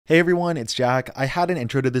Hey everyone, it's Jack. I had an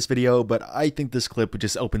intro to this video, but I think this clip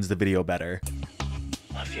just opens the video better.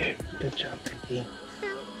 Love you. Good job, Pinky.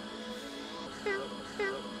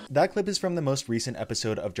 That clip is from the most recent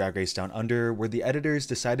episode of Drag Race Down Under, where the editors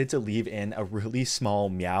decided to leave in a really small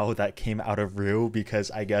meow that came out of Rue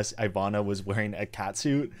because I guess Ivana was wearing a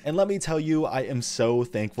catsuit. And let me tell you, I am so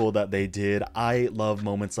thankful that they did. I love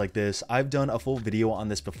moments like this. I've done a full video on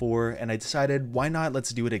this before, and I decided, why not let's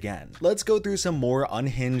do it again? Let's go through some more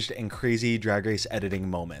unhinged and crazy Drag Race editing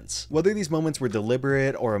moments. Whether these moments were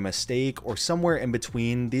deliberate or a mistake or somewhere in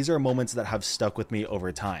between, these are moments that have stuck with me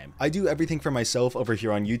over time. I do everything for myself over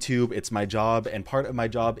here on YouTube. It's my job, and part of my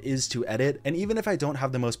job is to edit, and even if I don't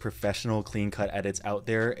have the most professional clean-cut edits out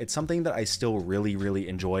there, it's something that I still really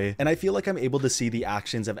enjoy, and I feel like I'm able to see the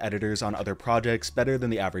actions of editors on other projects better than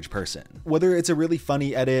the average person. Whether it's a really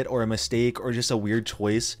funny edit or a mistake or just a weird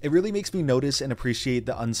choice, it really makes me notice and appreciate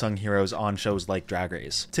the unsung heroes on shows like Drag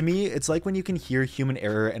Race. To me, it's like when you can hear human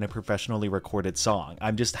error in a professionally recorded song.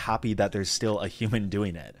 I'm just happy that there's still a human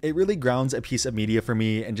doing it. It really grounds a piece of media for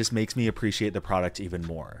me and just makes me appreciate the product even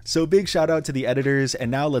more. So big shout out to the editors, and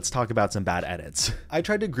now let's talk about some bad edits. I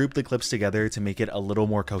tried to group the clips together to make it a little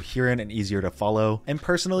more coherent and easier to follow, and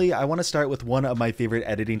personally I want to start with one of my favorite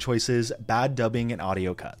editing choices, bad dubbing and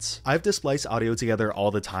audio cuts. I have to splice audio together all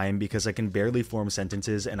the time because I can barely form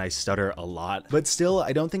sentences and I stutter a lot, but still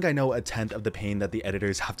I don't think I know a tenth of the pain that the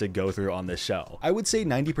editors have to go through on this show. I would say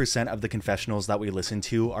 90% of the confessionals that we listen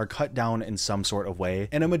to are cut down in some sort of way,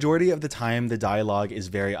 and a majority of the time the dialogue is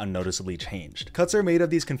very unnoticeably changed. Cuts are made of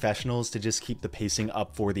these confessionals to just keep the pacing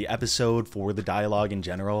up for the episode, for the dialogue in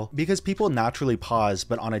general, because people naturally pause,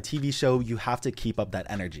 but on a TV show you have to keep up that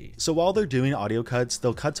energy. So while they're doing audio cuts,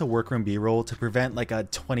 they'll cut to workroom b-roll to prevent like a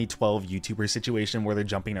 2012 YouTuber situation where they're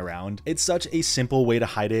jumping around. It's such a simple way to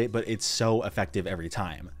hide it, but it's so effective every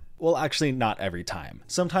time. Well, actually not every time.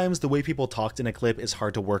 Sometimes the way people talked in a clip is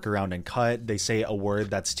hard to work around and cut. They say a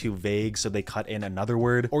word that's too vague, so they cut in another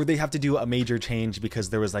word, or they have to do a major change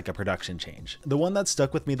because there was like a production change. The one that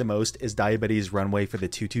stuck with me the most is Diabetes' runway for the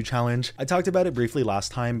tutu challenge. I talked about it briefly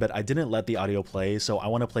last time, but I didn't let the audio play, so I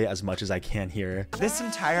want to play as much as I can here. This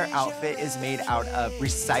entire outfit is made out of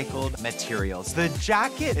recycled materials. The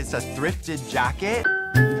jacket is a thrifted jacket.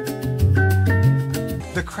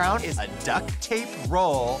 The crown is a duct tape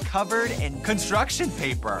roll covered in construction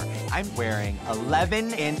paper. I'm wearing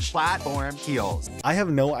 11-inch platform heels. I have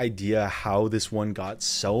no idea how this one got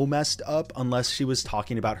so messed up unless she was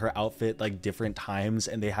talking about her outfit like different times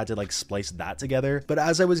and they had to like splice that together. But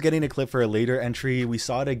as I was getting a clip for a later entry, we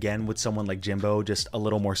saw it again with someone like Jimbo, just a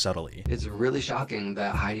little more subtly. It's really shocking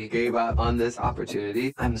that Heidi gave up on this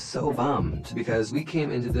opportunity. I'm so bummed because we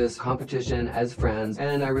came into this competition as friends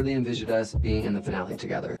and I really envisioned us being in the finale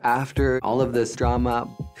together. After all of this drama,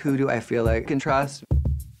 who do I feel like I can trust?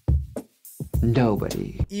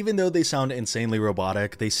 Nobody. Even though they sound insanely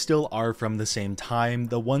robotic, they still are from the same time.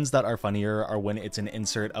 The ones that are funnier are when it's an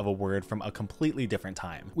insert of a word from a completely different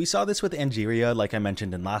time. We saw this with Angeria, like I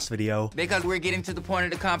mentioned in last video. Because we're getting to the point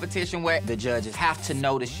of the competition where the judges have to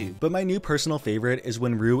notice you. But my new personal favorite is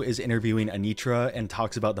when Rue is interviewing Anitra and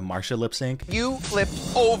talks about the Marsha lip sync. You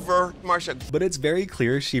flipped over Marsha. But it's very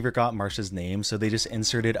clear she forgot Marsha's name, so they just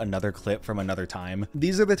inserted another clip from another time.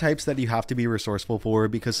 These are the types that you have to be resourceful for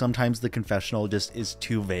because sometimes the confessional just is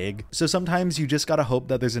too vague. So sometimes you just gotta hope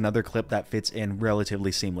that there's another clip that fits in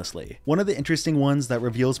relatively seamlessly. One of the interesting ones that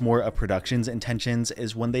reveals more of production's intentions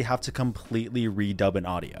is when they have to completely redub an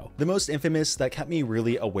audio. The most infamous that kept me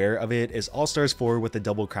really aware of it is All Stars 4 with the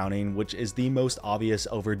double crowning, which is the most obvious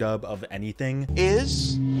overdub of anything.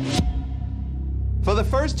 Is for the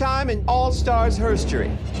first time in All Stars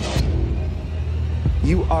history,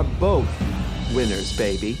 you are both winners,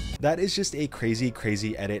 baby. That is just a crazy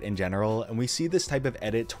edit in general, and we see this type of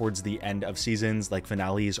edit towards the end of seasons like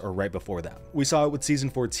finales or right before them. We saw it with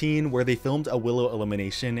season 14 where they filmed a Willow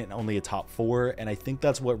elimination in only a top 4, and I think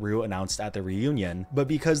that's what Rue announced at the reunion, but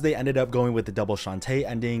because they ended up going with the double Shantae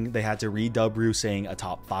ending, they had to redub Rue saying a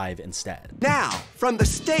top 5 instead. Now, from the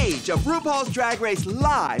stage of RuPaul's Drag Race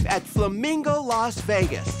live at Flamingo, Las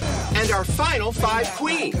Vegas, and our final 5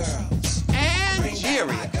 queens.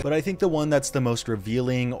 But I think the one that's the most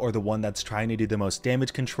revealing, or the one that's trying to do the most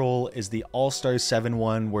damage control, is the All-Stars 7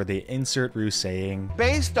 one where they insert Rue saying,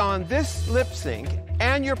 based on this lip sync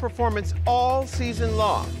and your performance all season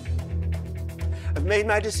long, I've made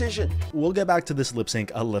my decision. We'll get back to this lip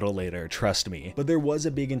sync a little later, trust me, but there was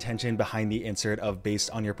a big intention behind the insert of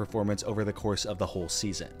based on your performance over the course of the whole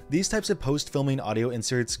season. These types of post-filming audio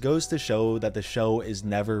inserts goes to show that the show is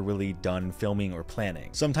never really done filming or planning.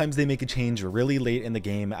 Sometimes they make a change really late in the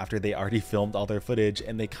game after they already filmed all their footage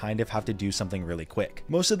and they kind of have to do something really quick.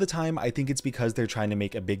 Most of the time, I think it's because they're trying to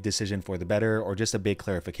make a big decision for the better or just a big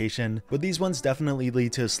clarification, but these ones definitely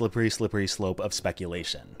lead to a slippery slope of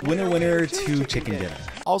speculation. Winner to chicken dinner.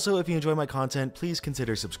 Also, if you enjoy my content, please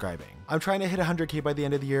consider subscribing. I'm trying to hit 100K by the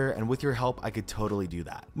end of the year, and with your help, I could totally do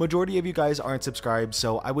that. Majority of you guys aren't subscribed,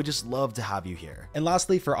 so I would just love to have you here. And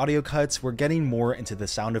lastly, for audio cuts, we're getting more into the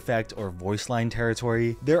sound effect or voice line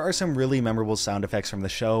territory. There are some really memorable sound effects from the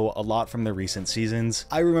show, a lot from the recent seasons.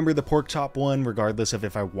 I remember the pork chop one, regardless of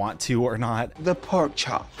if I want to or not. The pork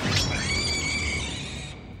chop.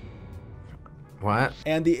 What?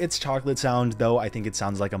 And the It's Chocolate sound, though I think it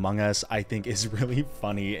sounds like Among Us, I think is really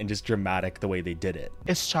funny and just dramatic the way they did it.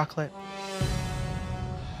 It's chocolate.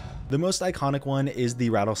 The most iconic one is the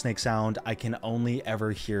rattlesnake sound. I can only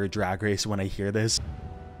ever hear Drag Race when I hear this.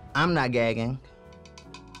 I'm not gagging.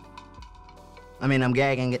 I mean, I'm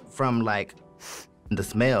gagging it from like the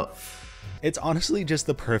smell. It's honestly just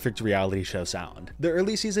the perfect reality show sound. The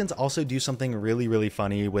early seasons also do something really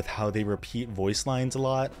funny with how they repeat voice lines a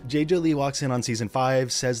lot. JJ Lee walks in on season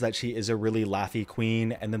 5, says that she is a really laughy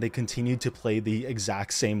queen, and then they continue to play the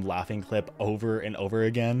exact same laughing clip over and over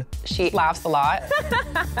again. She laughs a lot.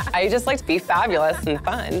 I just like to be fabulous and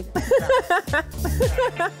fun.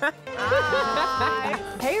 Hi.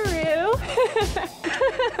 Hey, Rue.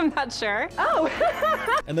 I'm not sure. Oh.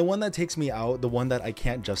 And the one that takes me out, the one that I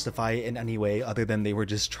can't justify in any way other than they were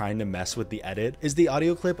just trying to mess with the edit, is the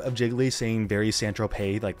audio clip of Jiggly saying very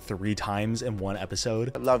Saint-Tropez like 3 times in one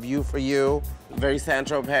episode. Love you for you. Very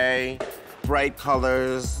Saint-Tropez. Bright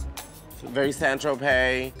colors. Very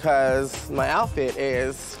Saint-Tropez. Because my outfit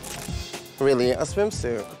is really a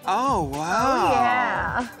swimsuit. Oh, wow. Oh,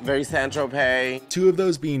 yeah. Very Saint-Tropez. 2 of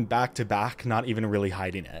those being back to back, not even really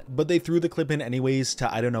hiding it. But they threw the clip in anyways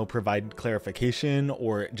to, I don't know, provide clarification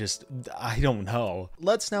or just, I don't know.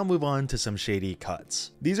 Let's now move on to some shady cuts.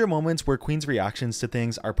 These are moments where Queen's reactions to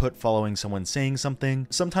things are put following someone saying something.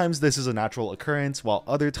 Sometimes this is a natural occurrence, while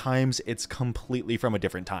other times it's completely from a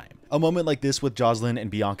different time. A moment like this with Jocelyn and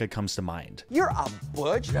Bianca comes to mind. You're a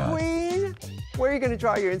butch queen? Where are you going to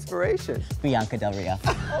draw your inspiration? Bianca Del Rio.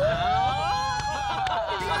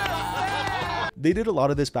 They did a lot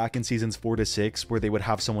of this back in seasons 4 to 6 where they would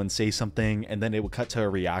have someone say something and then it would cut to a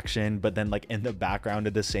reaction, but then like in the background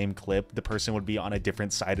of the same clip, the person would be on a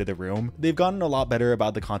different side of the room. They've gotten a lot better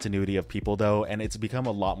about the continuity of people though, and it's become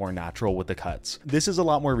a lot more natural with the cuts. This is a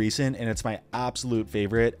lot more recent and it's my absolute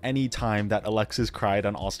favorite. Anytime that Alexis cried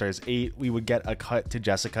on All Stars 8, we would get a cut to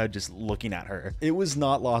Jessica just looking at her. It was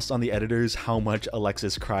not lost on the editors how much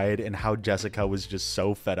Alexis cried and how Jessica was just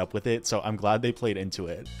so fed up with it, so I'm glad they played into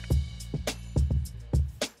it.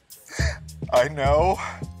 I know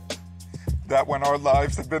that when our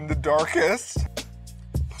lives have been the darkest,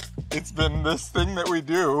 it's been this thing that we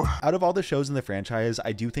do. Out of all the shows in the franchise,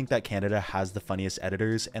 I do think that Canada has the funniest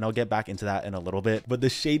editors, and I'll get back into that in a little bit. But the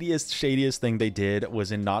shadiest thing they did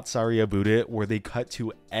was in Not Sorry About It, where they cut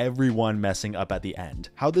to everyone messing up at the end.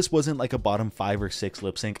 How this wasn't like a bottom 5 or 6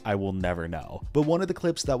 lip sync, I will never know. But one of the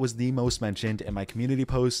clips that was the most mentioned in my community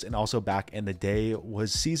post and also back in the day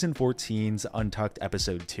was season 14's Untucked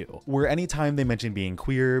episode 2, where anytime they mentioned being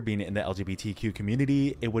queer, being in the LGBTQ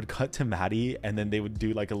community, it would cut to Maddie and then they would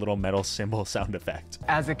do like a little metal cymbal sound effect.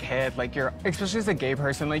 As a kid, like especially as a gay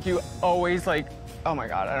person, like you always like, oh my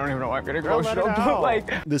God, I don't even know why I'm gonna go.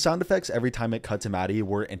 Like the sound effects every time it cut to Maddie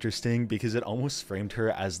were interesting because it almost framed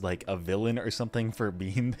her as like a villain or something for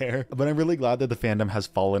being there. But I'm really glad that the fandom has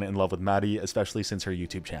fallen in love with Maddie, especially since her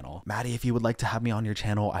YouTube channel. Maddie, if you would like to have me on your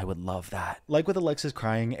channel, I would love that. Like with Alexis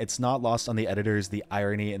crying, it's not lost on the editors the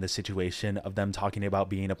irony in the situation of them talking about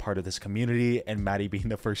being a part of this community and Maddie being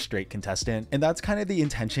the first straight contestant. And that's kind of the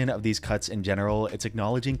intention of these cuts in general. It's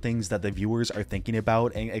acknowledging things that the viewers are thinking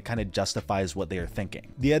about and it kind of justifies what they are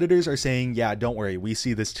thinking. The editors are saying, yeah, don't worry, we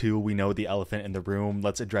see this too, we know the elephant in the room,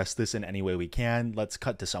 let's address this in any way we can, let's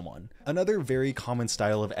cut to someone. Another very common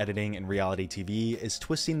style of editing in reality TV is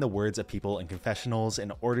twisting the words of people in confessionals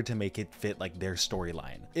in order to make it fit like their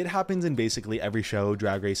storyline. It happens in basically every show,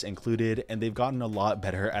 Drag Race included, and they've gotten a lot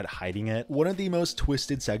better at hiding it. One of the most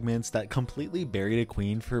twisted segments that completely buried a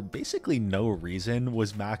queen for basically no reason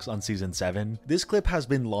was Max Max on season 7. This clip has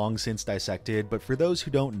been long since dissected, but for those who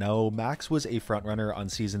don't know, Max was a frontrunner on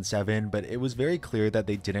season 7, but it was very clear that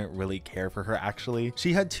they didn't really care for her actually.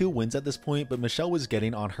 She had 2 wins at this point, but Michelle was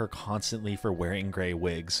getting on her constantly for wearing gray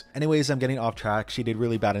wigs. Anyways, I'm getting off track. She did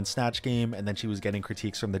really bad in Snatch Game, and then she was getting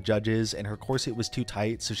critiques from the judges, and her corset was too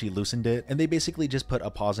tight, so she loosened it, and they basically just put a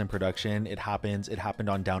pause in production. It happens. It happened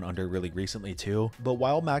on Down Under really recently too. But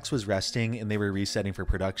while Max was resting and they were resetting for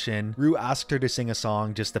production, Rue asked her to sing a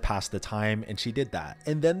song just to pass the time, and she did that.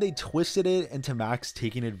 And then they twisted it into Max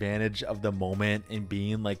taking advantage of the moment and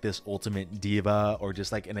being like this ultimate diva or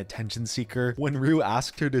just like an attention seeker when Rue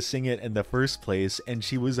asked her to sing it in the first place and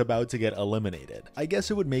she was about to get eliminated. I guess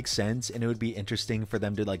it would make sense and it would be interesting for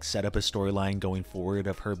them to like set up a storyline going forward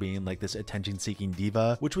of her being like this attention seeking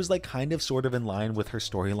diva, which was like kind of sort of in line with her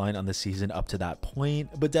storyline on the season up to that point,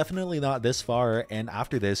 but definitely not this far, and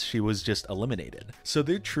after this she was just eliminated. So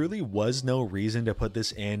there truly was no reason to put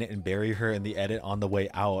this in and bury her in the edit on the way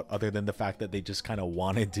out other than the fact that they just kind of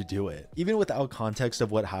wanted to do it. Even without context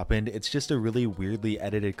of what happened, it's just a really weirdly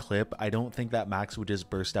edited clip. I don't think that Max would just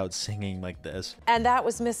burst out singing like this. And that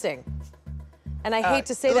was missing. And I hate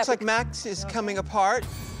to say it that. Looks like Max is coming apart.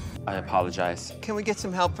 I apologize. Can we get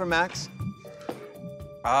some help for Max?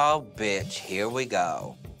 Oh, bitch, here we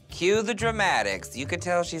go. Cue the dramatics. You can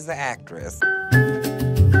tell she's the actress.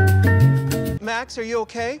 Max, are you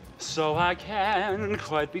okay? So I can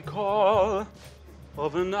quite recall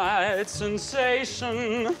overnight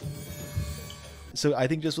sensation. So I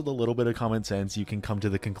think just with a little bit of common sense, you can come to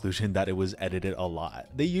the conclusion that it was edited a lot.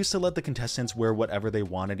 They used to let the contestants wear whatever they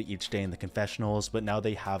wanted each day in the confessionals, but now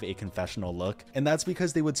they have a confessional look. And that's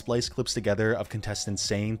because they would splice clips together of contestants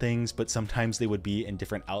saying things, but sometimes they would be in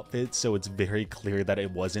different outfits, so it's very clear that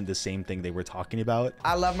it wasn't the same thing they were talking about.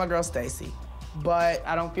 I love my girl Stacy, but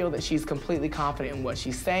I don't feel that she's completely confident in what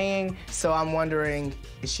she's saying. So I'm wondering,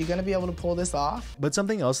 is she gonna be able to pull this off? But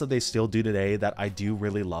something else that they still do today that I do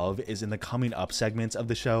really love is in the coming up segments of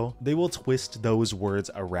the show, they will twist those words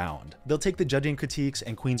around. They'll take the judging critiques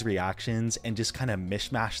and Queen's reactions and just kind of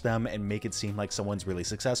mishmash them and make it seem like someone's really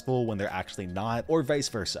successful when they're actually not, or vice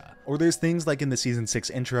versa. Or there's things like in the season 6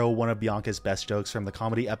 intro, one of Bianca's best jokes from the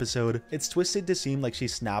comedy episode, it's twisted to seem like she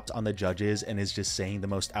snapped on the judges and is just saying the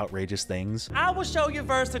most outrageous things. I will show you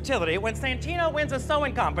versatility when Santino wins a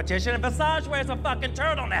sewing competition and Visage wears a fucking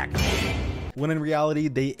turtleneck. When in reality,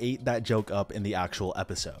 they ate that joke up in the actual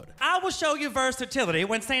episode. I will show you versatility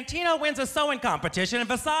when Santino wins a sewing competition and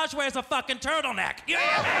Visage wears a fucking turtleneck. You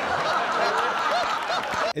hear me?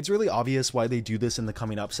 It's really obvious why they do this in the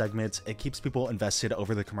coming up segments. It keeps people invested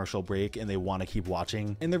over the commercial break and they want to keep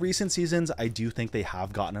watching. In the recent seasons, I do think they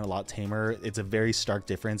have gotten a lot tamer. It's a very stark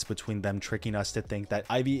difference between them tricking us to think that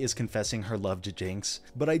Ivy is confessing her love to Jinx,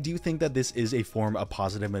 but I do think that this is a form of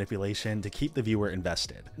positive manipulation to keep the viewer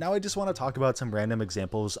invested. Now I just want to talk about some random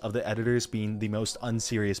examples of the editors being the most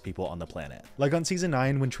unserious people on the planet. Like on season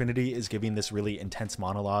 9 when Trinity is giving this really intense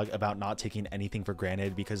monologue about not taking anything for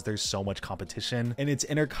granted because there's so much competition, and it's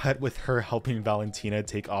intercut with her helping Valentina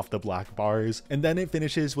take off the black bars, and then it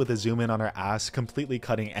finishes with a zoom in on her ass, completely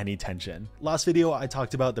cutting any tension. Last video I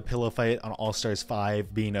talked about the pillow fight on All Stars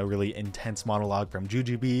 5 being a really intense monologue from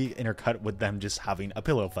Jujubee, intercut with them just having a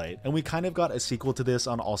pillow fight, and we kind of got a sequel to this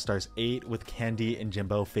on All Stars 8 with Candy and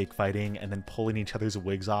Jimbo fake fighting and then pulling each other's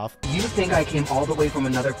wigs off. You think I came all the way from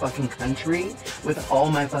another fucking country with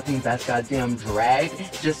all my fucking best goddamn drag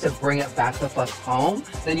just to bring it back the fuck home?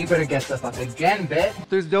 Then you better guess the fuck again, bitch.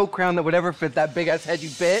 There's no crown that would ever fit that big ass head, you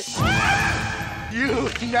bitch. You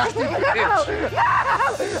nasty bitch.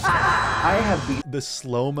 I have the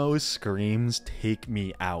slow-mo screams take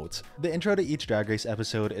me out. The intro to each Drag Race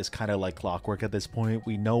episode is kind of like clockwork at this point.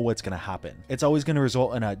 We know what's gonna happen. It's always gonna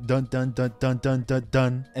result in a dun dun dun dun dun dun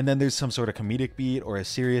dun, and then there's some sort of comedic beat or a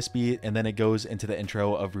serious beat, and then it goes into the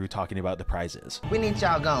intro of Rue talking about the prizes. We need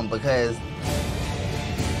y'all gone because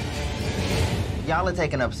y'all are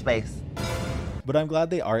taking up space. But I'm glad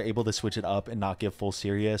they are able to switch it up and not give full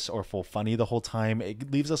serious or full funny the whole time.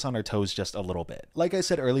 It leaves us on our toes just a little bit. Like I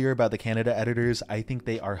said earlier about the Canada editors, I think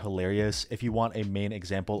they are hilarious. If you want a main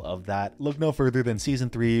example of that, look no further than season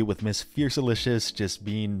 3 with Miss Fiercealicious just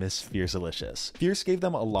being Miss Fiercealicious. Fierce gave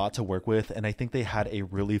them a lot to work with, and I think they had a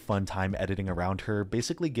really fun time editing around her,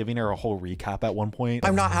 basically giving her a whole recap at one point.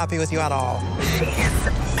 I'm not happy with you at all.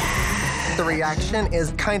 The reaction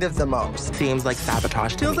is kind of the most. Seems like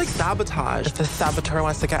sabotage. Feels like sabotage. If the saboteur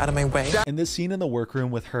wants to get out of my way. And this scene in the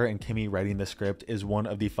workroom with her and Kimmy writing the script is one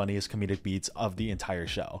of the funniest comedic beats of the entire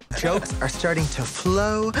show. Jokes are starting to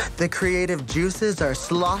flow. The creative juices are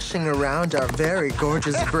sloshing around our very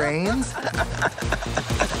gorgeous brains.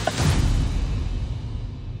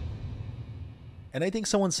 And I think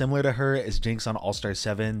someone similar to her is Jinx on All-Star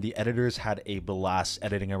 7. The editors had a blast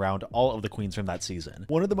editing around all of the queens from that season.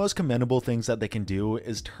 One of the most commendable things that they can do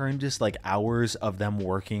is turn just like hours of them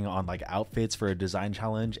working on like outfits for a design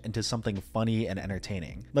challenge into something funny and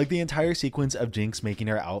entertaining. Like the entire sequence of Jinx making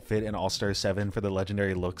her outfit in All-Star 7 for the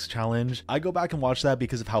Legendary Looks challenge. I go back and watch that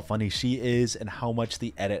because of how funny she is and how much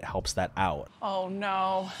the edit helps that out. Oh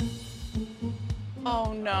no.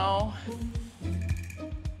 Oh no.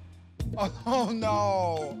 Oh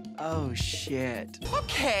no. Oh shit.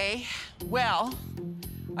 Okay, well,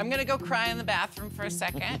 I'm gonna go cry in the bathroom for a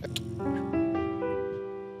second.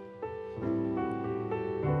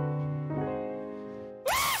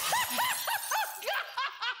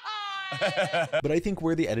 But I think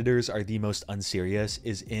where the editors are the most unserious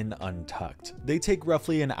is in Untucked. They take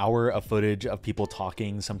roughly an hour of footage of people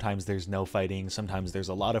talking, sometimes there's no fighting, sometimes there's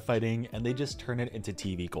a lot of fighting, and they just turn it into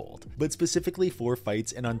TV gold. But specifically for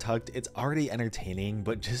fights in Untucked, it's already entertaining,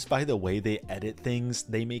 but just by the way they edit things,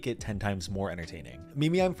 they make it 10 times more entertaining.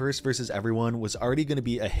 Mimi I'm First versus Everyone was already going to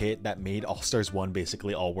be a hit that made All Stars 1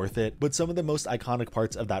 basically all worth it, but some of the most iconic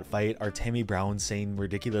parts of that fight are Tammy Brown saying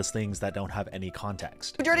ridiculous things that don't have any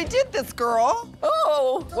context. We already did this, girl.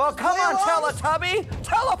 Oh, well, come on, Teletubby.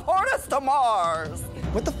 Teleport us to Mars.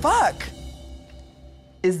 What the fuck?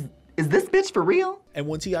 Is this bitch for real? And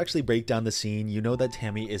once you actually break down the scene, you know that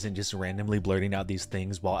Tammy isn't just randomly blurting out these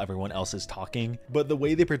things while everyone else is talking, but the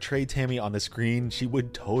way they portray Tammy on the screen, she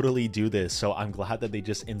would totally do this, so I'm glad that they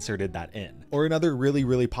just inserted that in. Or another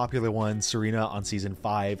really popular one, Serena on season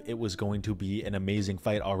 5, it was going to be an amazing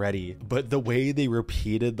fight already, but the way they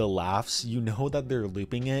repeated the laughs, you know that they're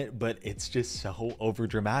looping it, but it's just so over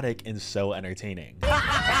dramatic and so entertaining.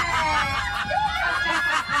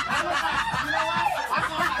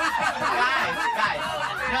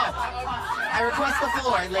 I request the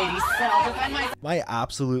floor, ladies. I'll defend my... My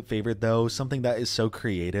absolute favorite though, something that is so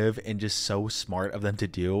creative and just so smart of them to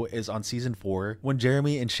do, is on season 4 when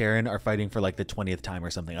Jeremy and Sharon are fighting for like the 20th time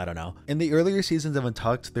or something, I don't know. In the earlier seasons of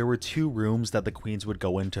Untucked, there were 2 rooms that the queens would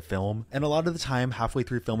go in to film, and a lot of the time halfway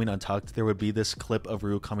through filming Untucked there would be this clip of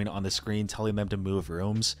Rue coming on the screen telling them to move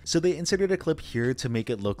rooms. So they inserted a clip here to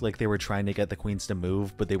make it look like they were trying to get the queens to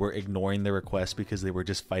move, but they were ignoring the request because they were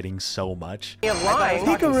just fighting so much. You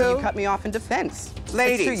cut me off in defense.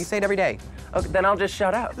 Ladies. It's true, you say it every day. Okay, then I'll just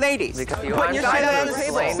shut up. Ladies. Because you put your silence.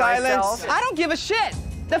 Silence. I don't give a shit.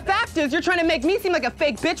 The fact is, you're trying to make me seem like a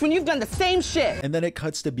fake bitch when you've done the same shit. And then it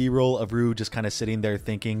cuts to B-roll of Rue just kind of sitting there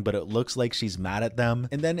thinking, but it looks like she's mad at them.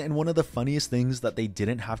 And then in one of the funniest things that they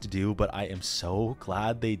didn't have to do, but I am so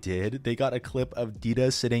glad they did, they got a clip of Dita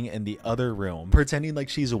sitting in the other room, pretending like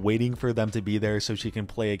she's waiting for them to be there so she can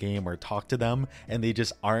play a game or talk to them, and they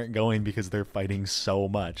just aren't going because they're fighting so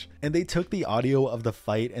much. And they took the audio of the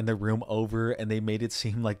fight in the room over and they made it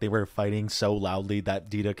seem like they were fighting so loudly that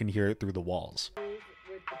Dita can hear it through the walls.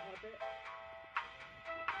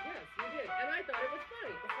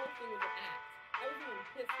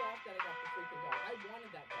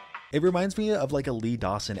 It reminds me of like a Lee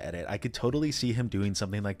Dawson edit. I could totally see him doing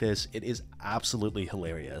something like this. It is absolutely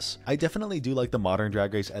hilarious. I definitely do like the modern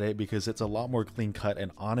Drag Race edit because it's a lot more clean cut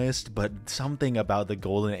and honest, but something about the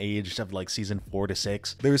golden age of like season 4 to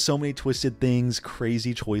 6, there's so many twisted things,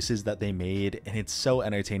 crazy choices that they made, and it's so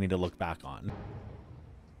entertaining to look back on.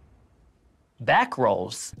 Back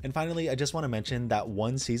rolls. And finally, I just want to mention that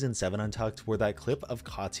one season 7 Untucked where that clip of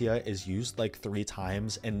Katya is used like 3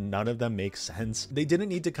 times and none of them make sense. They didn't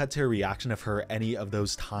need to cut to a reaction of her any of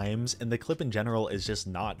those times, and the clip in general is just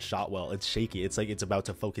not shot well. It's shaky. It's like it's about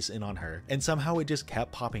to focus in on her, and somehow it just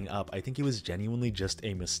kept popping up. I think it was genuinely just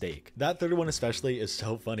a mistake. That third one especially is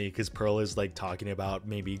so funny because Pearl is like talking about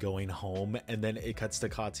maybe going home, and then it cuts to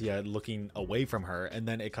Katya looking away from her, and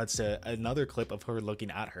then it cuts to another clip of her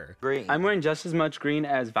looking at her. Green. I'm wearing just as much green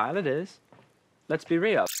as Violet is. Let's be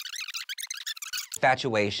real.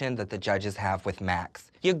 Infatuation that the judges have with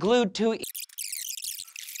Max. You're glued to.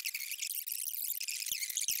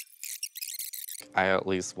 I at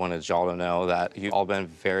least wanted y'all to know that you've all been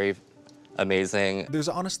very amazing. There's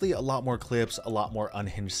honestly a lot more clips, a lot more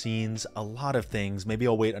unhinged scenes, a lot of things. Maybe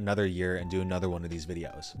I'll wait another year and do another one of these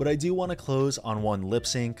videos. But I do want to close on one lip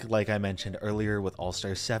sync, like I mentioned earlier with All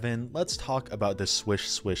Star 7. Let's talk about the Swish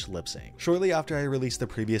Swish lip sync. Shortly after I released the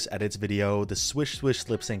previous edits video, the Swish Swish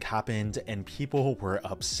lip sync happened and people were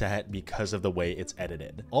upset because of the way it's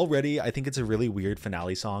edited. Already, I think it's a really weird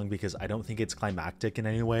finale song because I don't think it's climactic in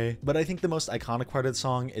any way, but I think the most iconic part of the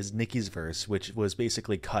song is Nicki's verse, which was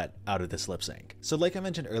basically cut out of the this lip sync. So like I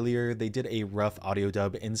mentioned earlier, they did a rough audio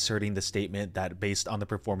dub inserting the statement that based on the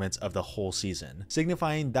performance of the whole season,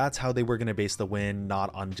 signifying that's how they were going to base the win,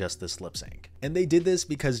 not on just this lip sync. And they did this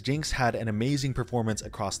because Jinx had an amazing performance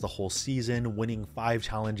across the whole season, winning 5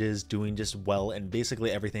 challenges, doing just well in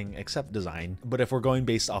basically everything except design. But if we're going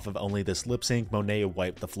based off of only this lip sync, Monet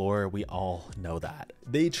wiped the floor, we all know that.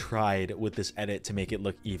 They tried with this edit to make it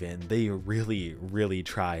look even. They really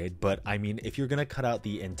tried, but I mean, if you're gonna cut out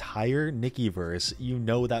the entire Nicki verse, you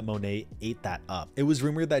know that Monet ate that up. It was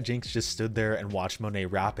rumored that Jinx just stood there and watched Monet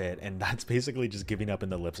rap it, and that's basically just giving up in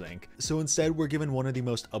the lip sync. So instead, we're given one of the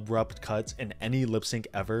most abrupt cuts in any lip sync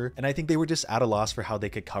ever, and I think they were just at a loss for how they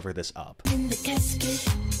could cover this up. In the casket.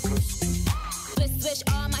 Swish,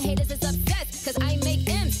 all my haters is obsessed, cause I make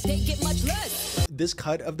M's, they get much less. This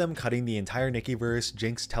cut of them cutting the entire Nicki verse,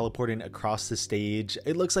 Jinx teleporting across the stage,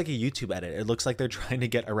 it looks like a YouTube edit. It looks like they're trying to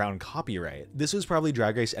get around copyright. This was probably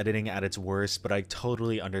Drag Race editing at its worst, but I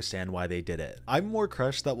totally understand why they did it. I'm more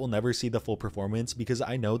crushed that we'll never see the full performance because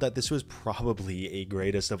I know that this was probably a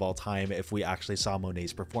greatest of all time if we actually saw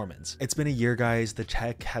Monet's performance. It's been a year, guys. The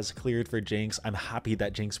check has cleared for Jinx. I'm happy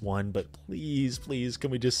that Jinx won, but please,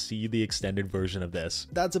 can we just see the extended version of this?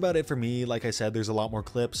 That's about it for me. Like I said, there's a lot more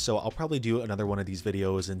clips, so I'll probably do another one of these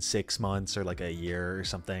videos in 6 months or like a year or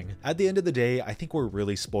something. At the end of the day, I think we're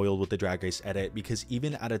really spoiled with the Drag Race edit because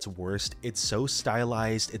even at its worst, it's so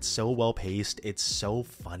stylized, it's so well paced, it's so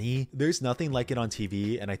funny. There's nothing like it on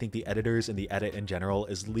TV, and I think the editors and the edit in general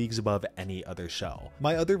is leagues above any other show.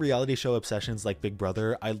 My other reality show obsessions like Big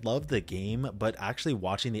Brother, I love the game, but actually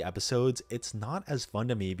watching the episodes, it's not as fun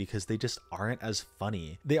to me because they just aren't as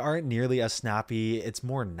funny. They aren't nearly as snappy. It's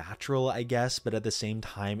more natural, I guess, but at the same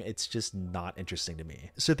time, it's just not interesting to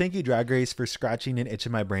me. So thank you, Drag Race, for scratching an itch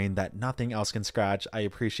in my brain that nothing else can scratch. I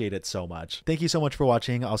appreciate it so much. Thank you so much for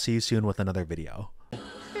watching. I'll see you soon with another video.